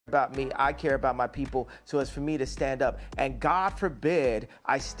about me, I care about my people, so it's for me to stand up. And God forbid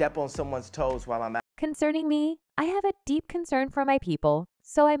I step on someone's toes while I'm out. Concerning me, I have a deep concern for my people,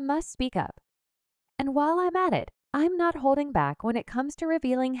 so I must speak up. And while I'm at it, I'm not holding back when it comes to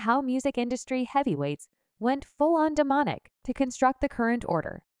revealing how music industry heavyweights went full-on demonic to construct the current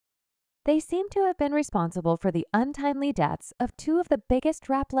order. They seem to have been responsible for the untimely deaths of two of the biggest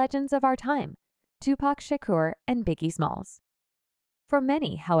rap legends of our time, TUPAC Shakur and Biggie Smalls. For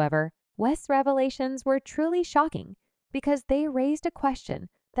many, however, West's revelations were truly shocking because they raised a question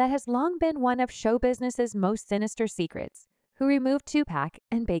that has long been one of show business's most sinister secrets: who removed TUPAC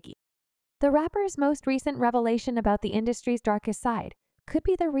and Biggie. The rapper's most recent revelation about the industry's darkest side could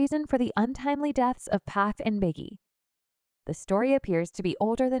be the reason for the untimely deaths of Pac and Biggie. The story appears to be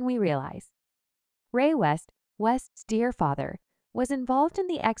older than we realize. Ray West, West's dear father, was involved in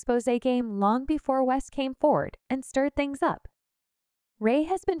the expose game long before West came forward and stirred things up. Ray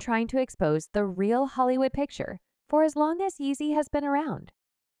has been trying to expose the real Hollywood picture for as long as Yeezy has been around.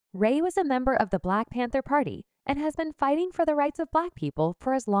 Ray was a member of the Black Panther Party and has been fighting for the rights of Black people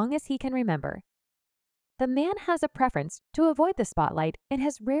for as long as he can remember. The man has a preference to avoid the spotlight and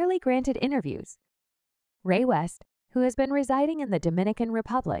has rarely granted interviews. Ray West, who has been residing in the Dominican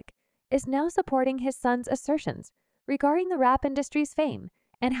Republic, is now supporting his son's assertions regarding the rap industry's fame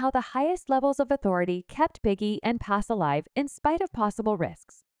and how the highest levels of authority kept Biggie and Pac alive in spite of possible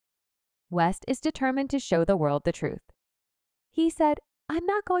risks. West is determined to show the world the truth. He said, "I'm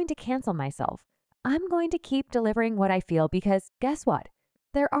not going to cancel myself. I'm going to keep delivering what I feel because, guess what?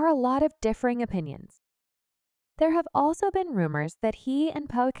 There are a lot of differing opinions." There have also been rumors that he and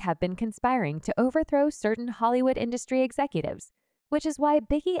Pac have been conspiring to overthrow certain Hollywood industry executives, which is why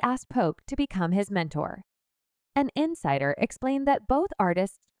Biggie asked Pac to become his mentor. An insider explained that both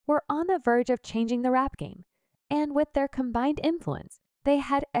artists were on the verge of changing the rap game, and with their combined influence, they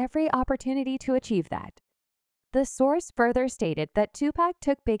had every opportunity to achieve that. The source further stated that TUPAC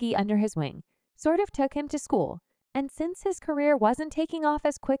took Biggie under his wing, sort of took him to school, and since his career wasn't taking off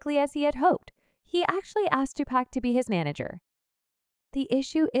as quickly as he had hoped, he actually asked TUPAC to be his manager. The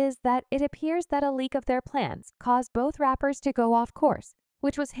issue is that it appears that a leak of their plans caused both rappers to go off course,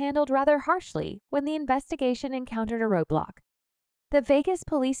 which was handled rather harshly when the investigation encountered a roadblock. The Vegas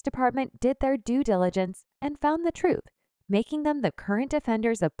Police Department did their due diligence and found the truth, making them the current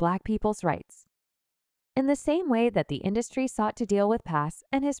defenders of Black people's rights. In the same way that the industry sought to deal with Pac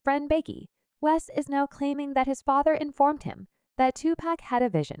and his friend Biggie, West is now claiming that his father informed him that TUPAC had a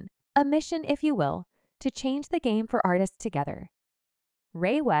vision, a mission if you will, to change the game for artists together.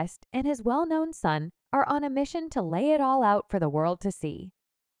 Ray West and his well-known son are on a mission to lay it all out for the world to see.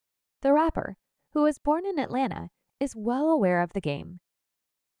 The rapper, who was born in Atlanta, is well aware of the game.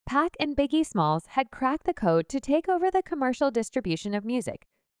 Pac and Biggie Smalls had cracked the code to take over the commercial distribution of music.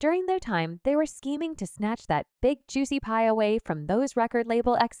 During their time, they were scheming to snatch that big juicy pie away from those record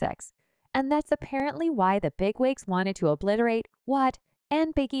label execs, and that's apparently why the bigwigs wanted to obliterate Watt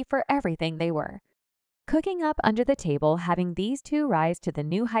and Biggie for everything they were. Cooking up under the table, having these two rise to the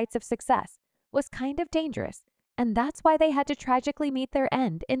new heights of success was kind of dangerous, and that's why they had to tragically meet their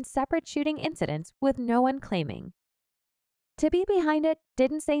end in separate shooting incidents with no one claiming. To be behind it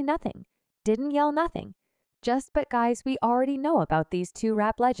didn't say nothing, didn't yell nothing. Just but guys, we already know about these two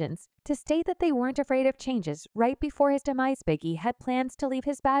rap legends to state that they weren't afraid of changes right before his demise. Biggie had plans to leave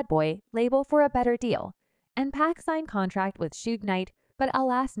his Bad Boy label for a better deal, and Pac signed contract with Suge Knight, but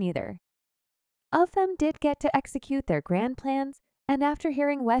alas neither of them did get to execute their grand plans, and after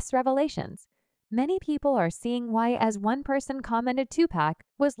hearing West's revelations, many people are seeing why, as one person commented, TUPAC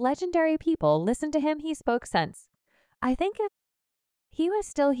was legendary. People listen to him, he spoke sense. I think if he was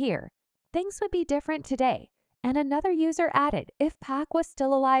still here, things would be different today. And another user added, if Pac was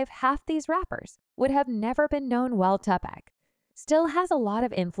still alive, half these rappers would have never been known. Well, TUPAC still has a lot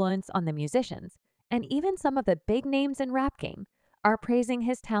of influence on the musicians, and even some of the big names in rap game are praising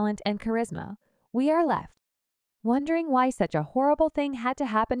his talent and charisma. We are left wondering why such a horrible thing had to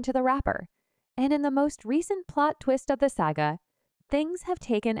happen to the rapper. And in the most recent plot twist of the saga, things have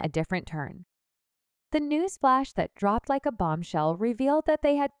taken a different turn. The news flash that dropped like a bombshell revealed that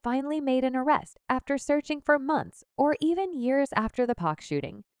they had finally made an arrest after searching for months or even years after the Pac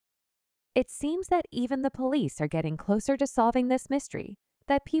shooting. It seems that even the police are getting closer to solving this mystery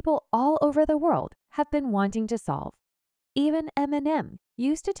that people all over the world have been wanting to solve. Even Eminem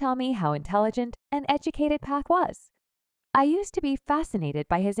used to tell me how intelligent and educated Pac was. I used to be fascinated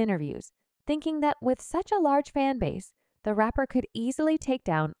by his interviews, thinking that with such a large fan base, the rapper could easily take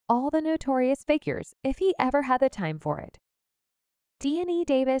down all the notorious figures if he ever had the time for it. D&E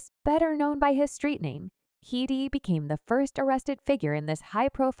Davis, better known by his street name, Kayne became the first arrested figure in this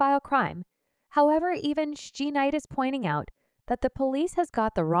high-profile crime. However, even Knight is pointing out that the police has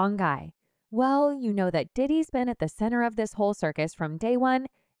got the wrong guy. Well, you know that Diddy's been at the center of this whole circus from day one,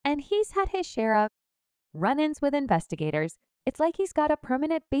 and he's had his share of run-ins with investigators. It's like he's got a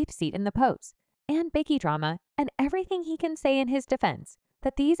permanent babe seat in the pose, and Biggie drama, and everything he can say in his defense,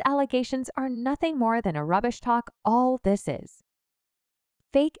 that these allegations are nothing more than a rubbish talk. All this is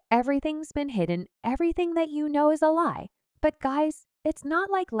fake. Everything's been hidden. Everything that you know is a lie. But guys, it's not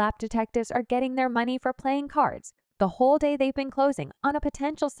like lap detectives are getting their money for playing cards the whole day they've been closing on a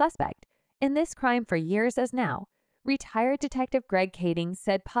potential suspect in this crime for years. As now, retired Detective Greg Kayne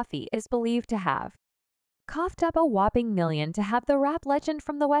said Puffy is believed to have coughed up a whopping $1 million to have the rap legend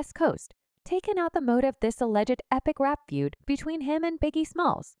from the West Coast taken out the motive this alleged epic rap feud between him and Biggie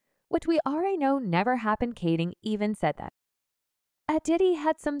Smalls, which we already know never happened. Kayne even said that Diddy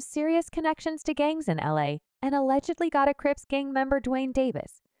had some serious connections to gangs in LA and allegedly got a Crips gang member, Dwayne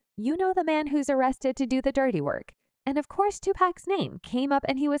Davis. You know, the man who's arrested to do the dirty work. And of course, TUPAC's name came up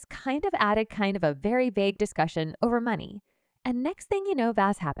and he was kind of added, kind of a very vague discussion over money. And next thing you know,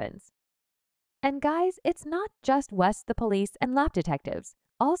 Vaz happens. And guys, it's not just West, the police, and lap detectives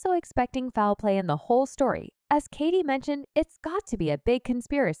also expecting foul play in the whole story. As Kayne mentioned, it's got to be a big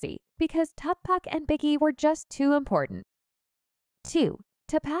conspiracy because TUPAC and Biggie were just too important. 2.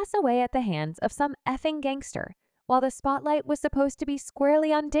 To pass away at the hands of some effing gangster, while the spotlight was supposed to be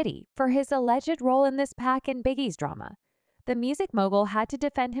squarely on Diddy for his alleged role in this Pac and Biggie's drama. The music mogul had to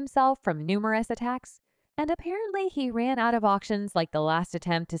defend himself from numerous attacks, and apparently he ran out of options. Like the last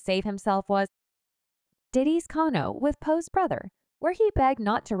attempt to save himself was Diddy's Kano with Poe's brother, where he begged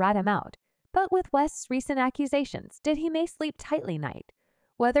not to rat him out. But with West's recent accusations, did he may sleep tightly night,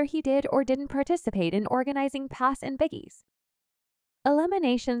 whether he did or didn't participate in organizing Pac and Biggie's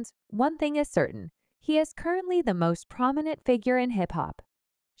eliminations. One thing is certain, he is currently the most prominent figure in hip-hop.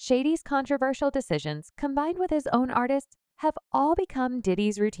 Shady's controversial decisions, combined with his own artists, have all become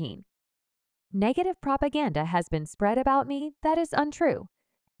Diddy's routine. Negative propaganda has been spread about me that is untrue,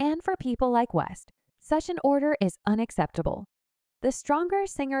 and for people like West, such an order is unacceptable. The stronger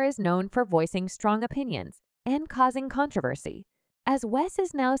singer is known for voicing strong opinions and causing controversy, as West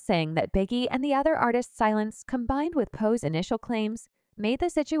is now saying that Biggie and the other artists' silence, combined with Poe's initial claims, made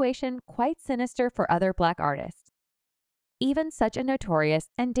the situation quite sinister for other Black artists. Even such a notorious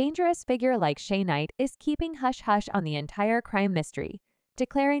and dangerous figure like Kayne is keeping hush-hush on the entire crime mystery,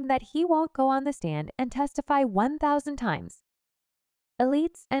 declaring that he won't go on the stand and testify 1,000 times.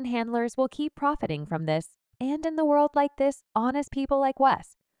 Elites and handlers will keep profiting from this, and in the world like this, honest people like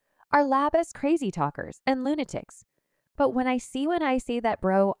West are labeled as crazy talkers and lunatics. But when I see that,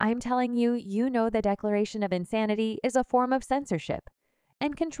 bro, I'm telling you, you know the Declaration of Insanity is a form of censorship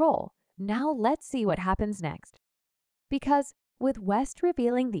and control. Now let's see what happens next. Because with West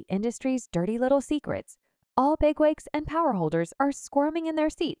revealing the industry's dirty little secrets, all bigwigs and power holders are squirming in their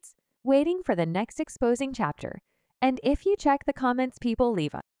seats, waiting for the next exposing chapter. And if you check the comments people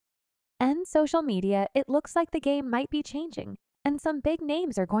leave on and social media, it looks like the game might be changing, and some big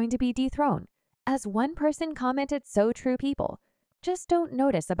names are going to be dethroned. As one person commented, so true, people just don't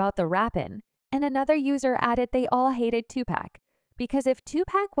notice about the rap-in. And another user added they all hated TUPAC, because if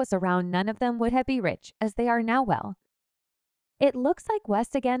TUPAC was around, none of them would have been rich as they are now. Well, it looks like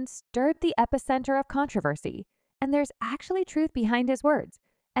West again stirred the epicenter of controversy, and there's actually truth behind his words.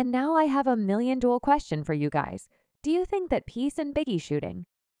 And now I have a $1,000,000 question for you guys. Do you think that Peace and Biggie shooting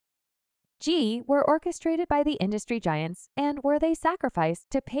were orchestrated by the industry giants, and were they sacrificed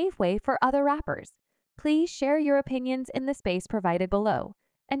to pave way for other rappers? Please share your opinions in the space provided below,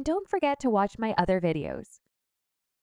 and don't forget to watch my other videos.